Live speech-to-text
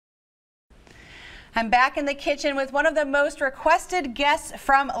I'm back in the kitchen with one of the most requested guests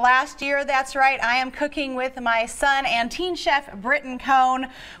from last year. That's right, I am cooking with my son and teen chef, Britton Cohn.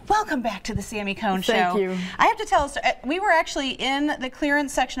 Welcome back to the Sami Cohn Show. Thank you. I have to tell us, we were actually in the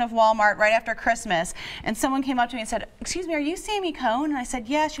clearance section of Walmart right after Christmas, and someone came up to me and said, "Excuse me, are you Sami Cohn?" And I said,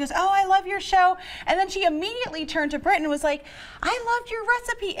 "Yes." She goes, "Oh, I love your show." And then she immediately turned to Britton and was like, "I loved your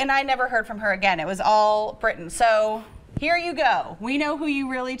recipe." And I never heard from her again. It was all Britton. So here you go. We know who you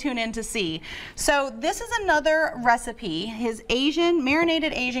really tune in to see. So this is another recipe, his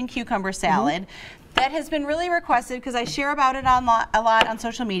marinated Asian cucumber salad that has been really requested because I share about it a lot on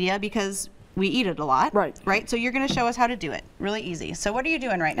social media because we eat it a lot. Right? So you're going to show us how to do it. Really easy. So what are you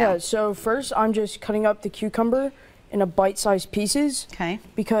doing right now? Yeah, so first I'm just cutting up the cucumber into bite-sized pieces. Okay.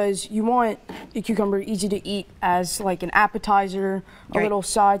 Because you want the cucumber easy to eat as like an appetizer, a little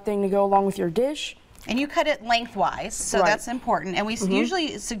side thing to go along with your dish. And you cut it lengthwise, so that's important. And we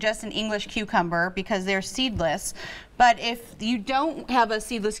usually suggest an English cucumber because they're seedless. But if you don't have a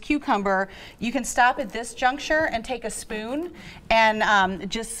seedless cucumber, you can stop at this juncture and take a spoon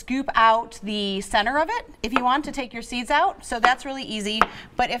and just scoop out the center of it if you want to take your seeds out. So that's really easy.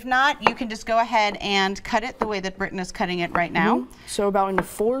 But if not, you can just go ahead and cut it the way that Britton is cutting it right now. So about in the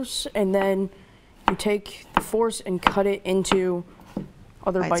force, and then you take the force and cut it into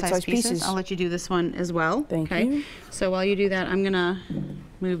other bite-sized pieces. I'll let you do this one as well. Thank you. So while you do that, I'm gonna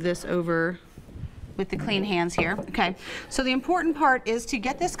move this over with the clean hands here. Okay. So the important part is to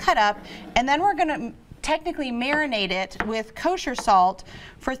get this cut up, and then we're gonna technically marinate it with kosher salt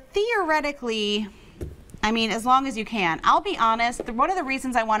for theoretically, I mean, as long as you can. I'll be honest, one of the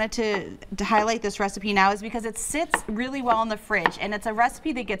reasons I wanted to highlight this recipe now is because it sits really well in the fridge, and it's a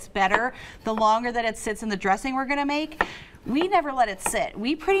recipe that gets better the longer that it sits in the dressing we're gonna make. We never let it sit.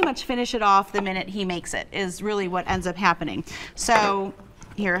 We pretty much finish it off the minute he makes it, is really what ends up happening. So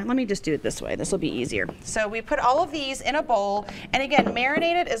here, let me just do it this way. This will be easier. So we put all of these in a bowl, and again,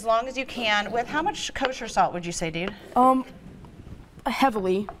 marinate it as long as you can with how much kosher salt would you say, dude?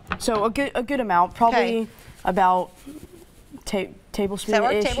 Heavily. So a good amount, probably about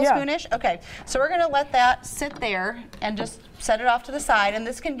tablespoon-ish. Tablespoon-ish? Yeah. Okay. So we're going to let that sit there and just set it off to the side, and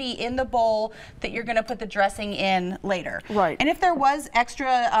this can be in the bowl that you're going to put the dressing in later. Right. And if there was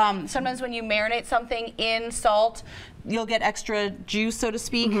extra, sometimes when you marinate something in salt, you'll get extra juice, so to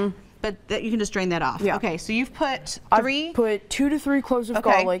speak. But you can just drain that off. Yeah. Okay, so you've put I've put 2 to 3 cloves of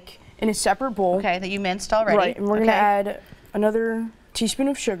garlic in a separate bowl. Okay, that you minced already. Right, and we're going to add another teaspoon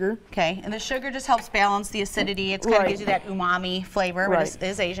of sugar. Okay, and the sugar just helps balance the acidity. It kind of gives you that umami flavor, but it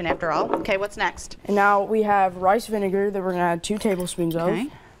is Asian after all. Okay, what's next? And now we have rice vinegar that we're going to add 2 tablespoons of.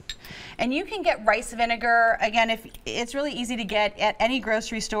 And you can get rice vinegar, again, if it's really easy to get at any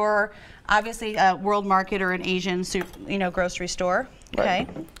grocery store, obviously a World Market or an Asian grocery store. Okay.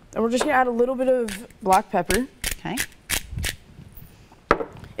 And we're just going to add a little bit of black pepper. Okay.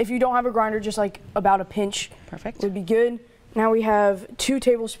 If you don't have a grinder, just like about a pinch would be good. Now we have 2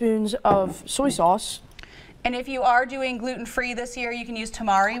 tablespoons of soy sauce. And if you are doing gluten-free this year, you can use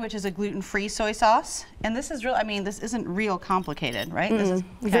tamari, which is a gluten-free soy sauce. And this is real, I mean, this isn't real complicated, right? This is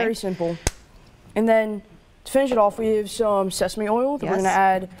very simple. And then to finish it off, we have some sesame oil that we're going to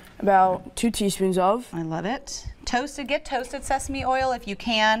add about 2 teaspoons of. I love it. Get toasted sesame oil if you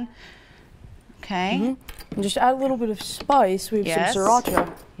can. Okay. And just add a little bit of spice. We have some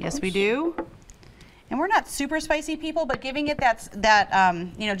sriracha. Yes, we do. And we're not super spicy people, but giving it that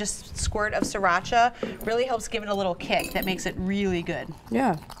just squirt of sriracha really helps give it a little kick that makes it really good.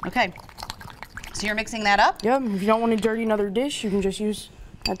 Yeah. Okay. So you're mixing that up? Yep. If you don't want to dirty another dish, you can just use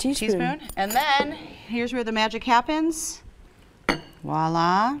a teaspoon. And then here's where the magic happens.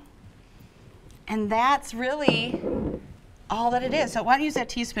 Voila. And that's really all that it is. So why don't you use that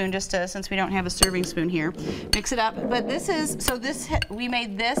teaspoon just since we don't have a serving spoon here. Mix it up. But we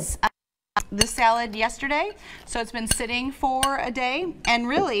made this salad yesterday, so it's been sitting for a day, and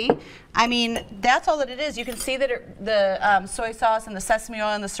really, I mean, that's all that it is. You can see that the soy sauce and the sesame oil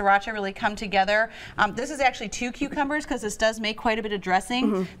and the sriracha really come together. This is actually 2 cucumbers because this does make quite a bit of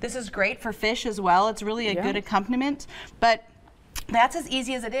dressing. This is great for fish as well. It's really a good accompaniment, but that's as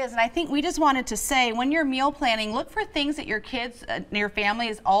easy as it is. And I think we just wanted to say, when you're meal planning, look for things that your kids, your family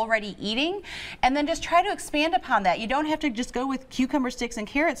is already eating, and then just try to expand upon that. You don't have to just go with cucumber sticks and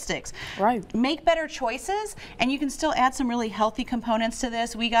carrot sticks. Right. Make better choices, and you can still add some really healthy components to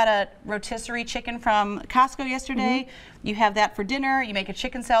this. We got a rotisserie chicken from Costco yesterday. You have that for dinner. You make a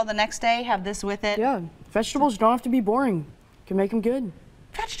chicken salad the next day, have this with it. Yeah, vegetables don't have to be boring. You can make them good.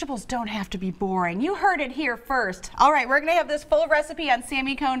 Vegetables don't have to be boring. You heard it here first. All right, we're going to have this full recipe on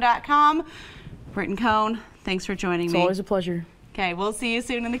SamiCohn.com. Britton Cohn, thanks for joining me. It's always a pleasure. Okay, we'll see you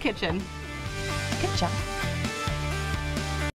soon in the kitchen. Good job.